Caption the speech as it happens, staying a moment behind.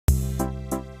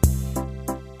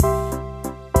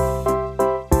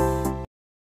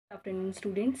afternoon,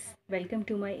 students. Welcome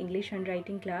to my English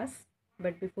handwriting class.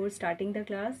 But before starting the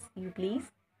class, you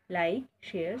please like,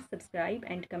 share, subscribe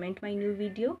and comment my new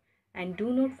video, and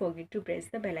do not forget to press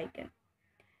the bell icon.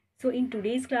 So in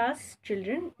today's class,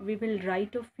 children, we will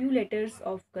write a few letters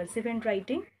of cursive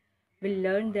handwriting. We'll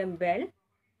learn them well.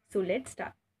 So let's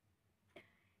start.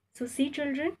 So see,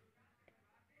 children,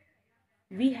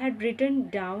 we had written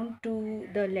down to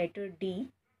the letter D,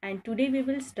 and today we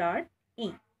will start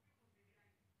E.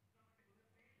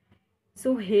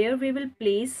 So here we will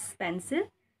place pencil,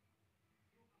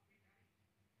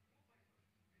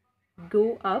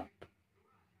 go up,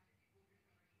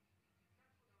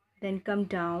 then come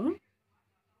down,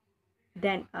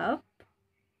 then up,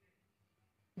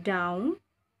 down,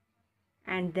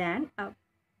 and then up.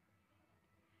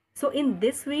 So in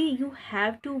this way you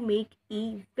have to make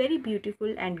E very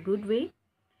beautiful and good way.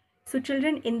 So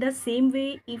children, in the same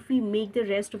way, if we make the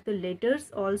rest of the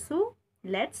letters also,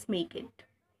 let's make it.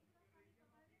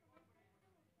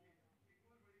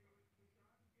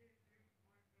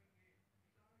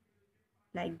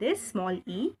 Like this, small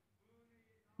E,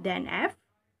 then F,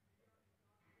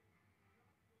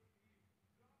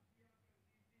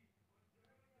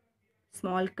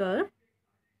 small curve,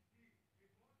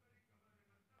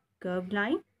 curved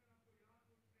line,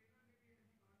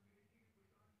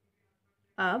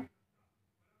 up,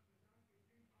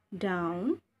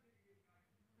 down,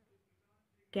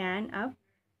 can up,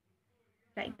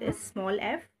 like this, small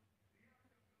F.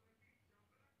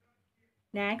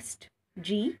 Next,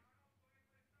 G,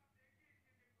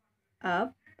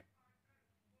 up,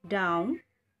 down,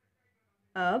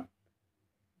 up,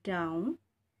 down,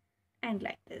 and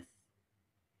like this.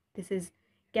 This is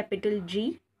capital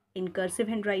G in cursive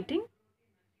handwriting.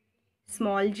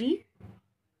 Small g,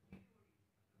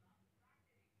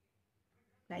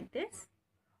 like this.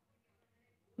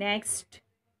 Next,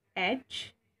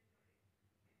 H,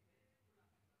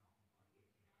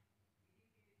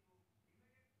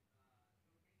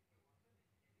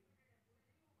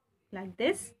 like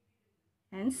this,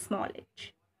 and small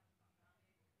h.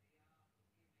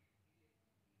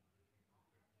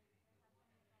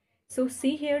 So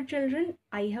see here, children,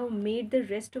 I have made the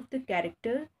rest of the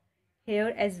character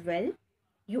here as well.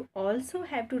 You also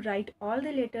have to write all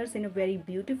the letters in a very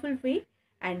beautiful way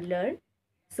and learn.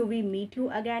 So we meet you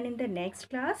again in the next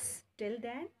class. Till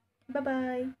then,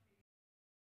 bye-bye.